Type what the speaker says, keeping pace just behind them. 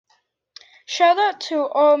Shout out to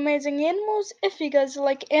all amazing animals. If you guys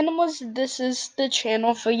like animals, this is the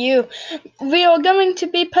channel for you. We are going to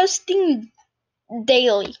be posting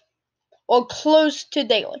daily, or close to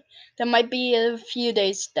daily. There might be a few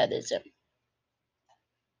days that isn't.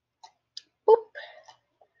 Boop,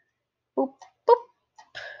 boop,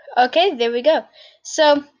 boop. Okay, there we go.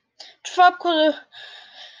 So, tropical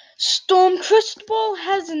storm Cristobal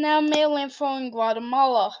has now made landfall in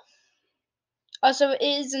Guatemala. Also, it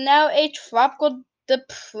is now a tropical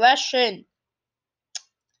depression.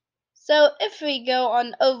 So if we go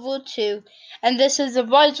on over to, and this is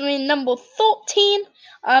advisory number 13,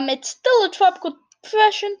 it's still a tropical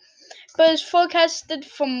depression, but it's forecasted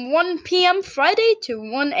from 1 p.m. Friday to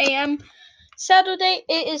 1 a.m. Saturday.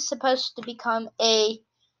 It is supposed to become a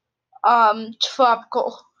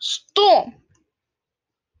tropical storm.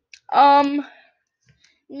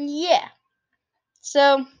 Yeah.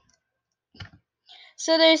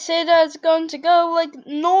 So they say that it's going to go like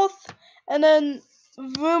north and then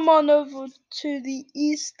zoom on over to the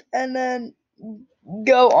east and then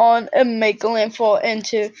go on and make landfall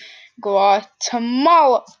into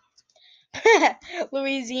Guatemala.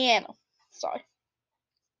 Louisiana. Sorry.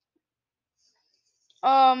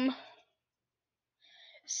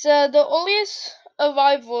 So the earliest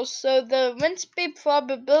arrivals, so the wind speed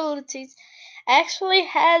probabilities actually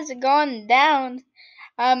has gone down.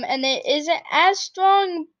 And it isn't as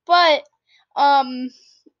strong, but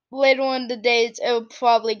later in the days it will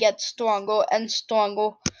probably get stronger and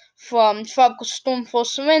stronger from tropical storm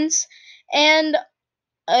force winds and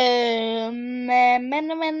and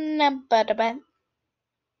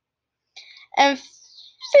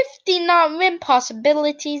 50 knot wind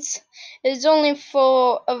possibilities is only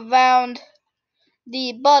for around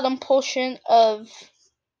the bottom portion of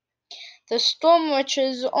the storm, which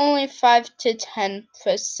is only 5 to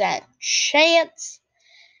 10% chance.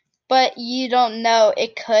 But you don't know,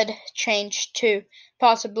 it could change to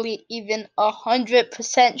possibly even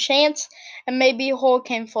 100% chance, and maybe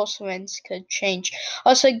hurricane force winds could change.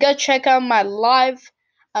 Also, go check out my live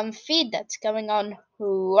feed that's going on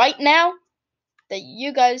right now that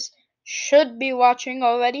you guys should be watching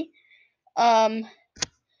already.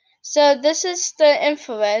 So this is the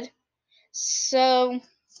infrared. So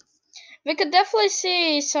we could definitely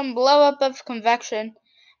see some blow up of convection.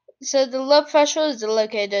 So the low pressure is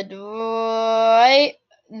located right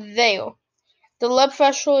there. The low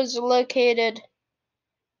pressure is located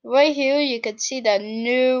right here. You could see that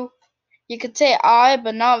new, you could say eye,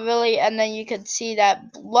 but not really, and then you could see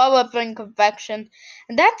that blow up in convection.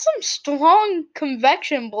 And that's some strong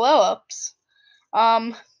convection blow ups.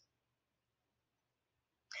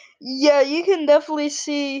 Yeah, you can definitely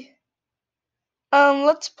see.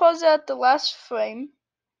 Let's pause at the last frame.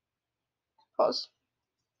 Pause.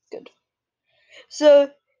 Good.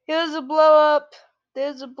 So here's a blow up.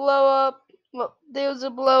 There's a blow up. Well, there's a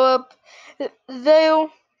blow up. There,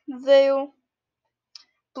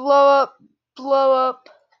 blow up, blow up,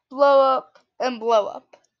 blow up, and blow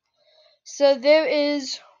up. So there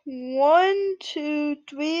is 1, 2,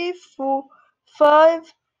 3, 4,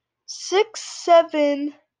 5, 6,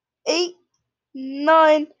 7, 8,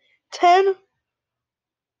 9, 10,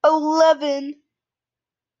 11,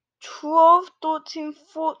 12, 13,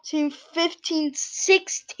 14, 15,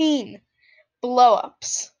 16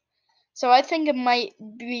 blow-ups. So I think it might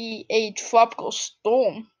be a tropical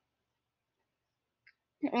storm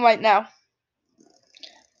right now.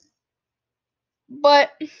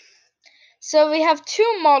 But, so we have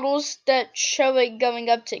two models that show it going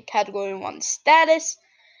up to Category 1 status.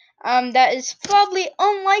 That is probably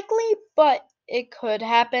unlikely, but it could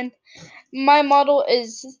happen. My model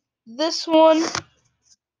is this one.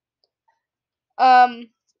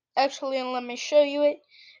 Actually, let me show you it.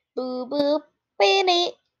 Boop, boop,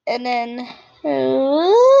 beep, and then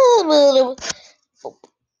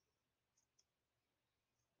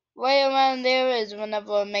right around there is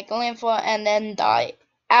whenever I make a landfall and then die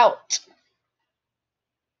out.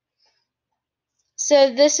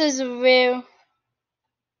 So this is where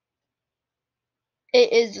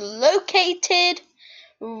it is located,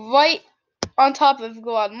 right on top of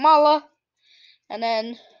Guatemala, and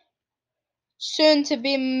then soon to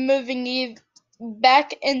be moving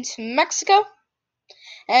back into Mexico.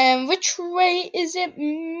 And which way is it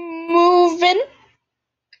moving?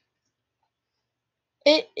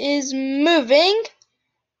 It is moving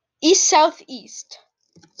east-southeast.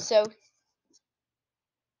 So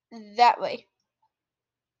that way.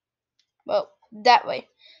 Well, that way.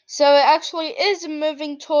 So it actually is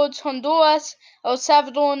moving towards Honduras, El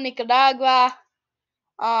Salvador, Nicaragua,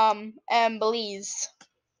 and Belize.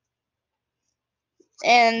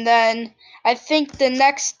 And then I think the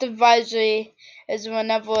next advisory is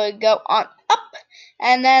whenever we go on up,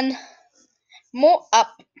 and then more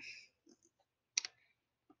up.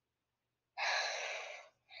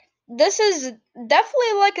 This is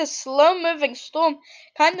definitely like a slow moving storm,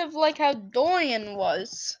 kind of like how Dorian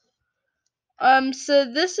was. So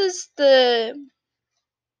this is the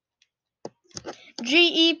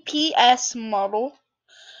GEPS model.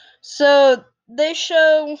 So they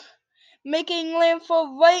show making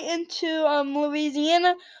landfall right into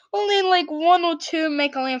Louisiana. Only like one or two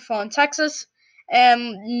make landfall in Texas,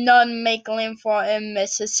 and none make landfall in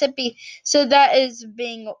Mississippi. So that is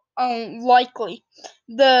being unlikely.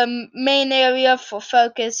 The main area for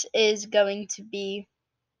focus is going to be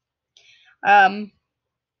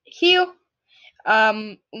here,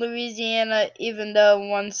 Louisiana. Even though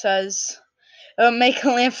one says make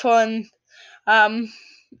landfall in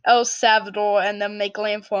El Salvador, and then make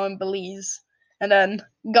landfall in Belize, and then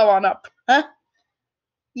go on up. Huh?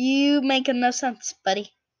 You making no sense, buddy.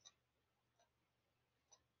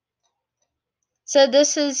 So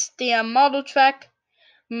this is the model track.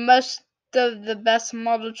 Most of the best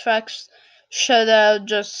model tracks show that I'll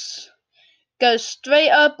just go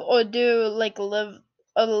straight up or do like a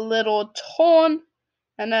little turn,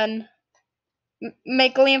 and then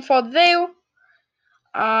make landfall there.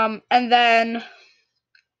 And then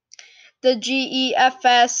the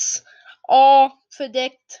GEFS all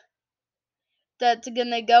predict that's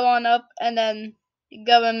gonna go on up and then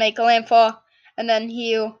go and make landfall, and then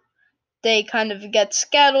here they kind of get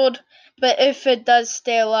scattered. But if it does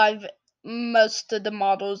stay alive, most of the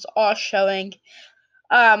models are showing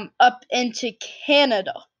up into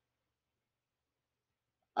Canada.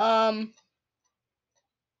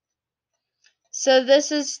 So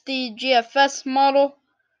this is the GFS model.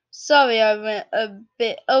 Sorry, I went a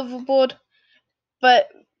bit overboard, but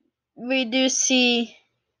we do see,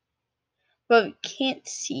 well, we can't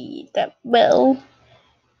see that well,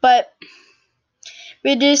 but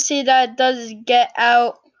we do see that it does get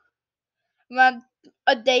out around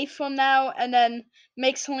a day from now, and then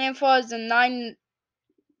makes landfall as a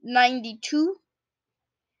 992,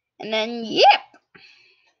 and then yep.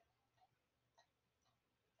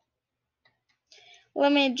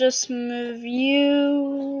 Let me just move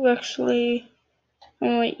you. Actually, I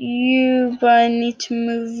want you, but I need to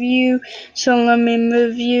move you. So let me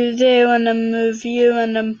move you there, and then move you,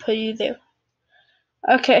 and then put you there.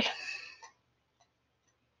 Okay.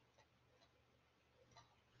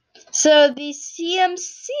 So the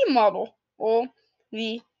CMC model, or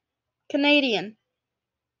the Canadian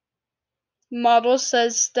model,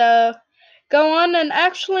 says to go on and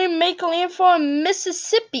actually make landfall in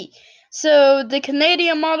Mississippi. So the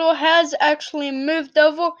Canadian model has actually moved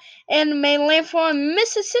over and made landfall in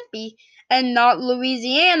Mississippi and not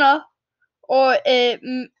Louisiana, or it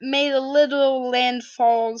made a little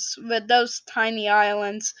landfalls with those tiny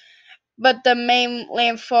islands. But the main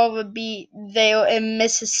landfall would be there in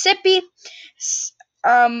Mississippi.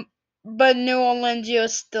 But New Orleans, you'll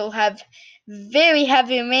still have very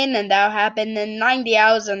heavy rain, and that'll happen in 90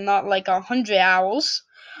 hours and not like 100 hours.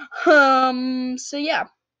 So yeah.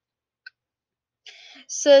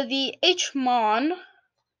 So the HMON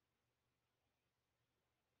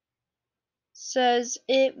says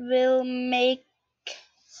it will make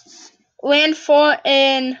landfall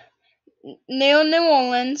in near New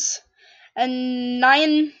Orleans and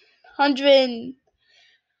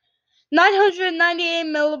 998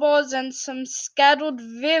 millibars and some scattered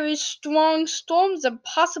very strong storms and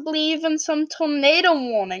possibly even some tornado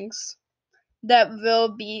warnings that will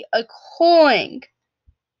be occurring.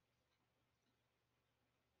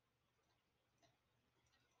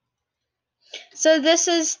 So this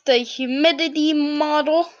is the humidity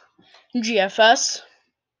model, GFS.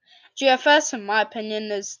 GFS, in my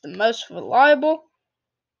opinion, is the most reliable.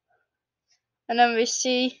 And then we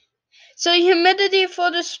see, so humidity for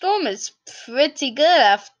the storm is pretty good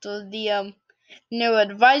after the new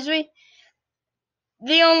advisory.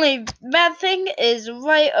 The only bad thing is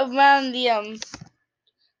right around the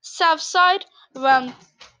south side, around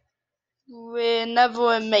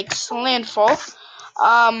whenever it makes landfall.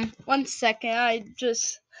 1 second,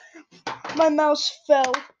 my mouse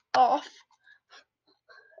fell off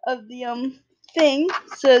of the thing,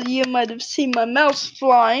 so you might have seen my mouse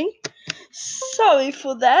flying. Sorry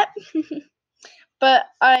for that. But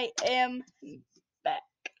I am back.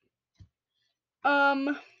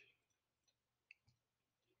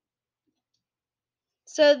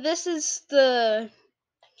 So this is the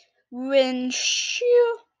wind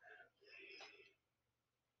shear.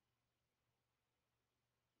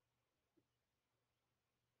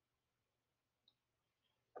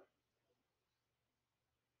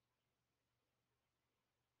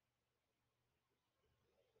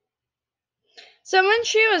 So wind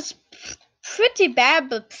shear is pretty bad,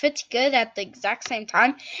 but pretty good at the exact same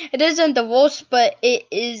time. It isn't the worst, but it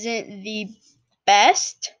isn't the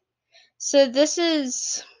best. So this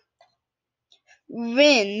is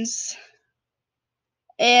winds,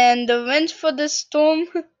 and the winds for this storm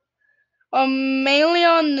are mainly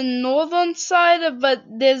on the northern side, but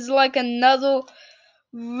there's like another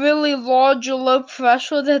really large low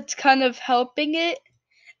pressure that's kind of helping it.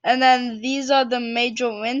 And then these are the major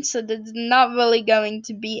winds, so there's not really going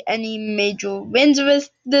to be any major winds with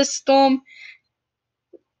this storm.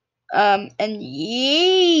 And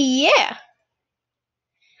yeah,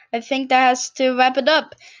 I think that has to wrap it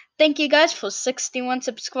up. Thank you guys for 61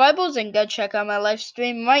 subscribers, and go check out my live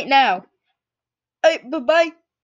stream right now. Alright, bye-bye.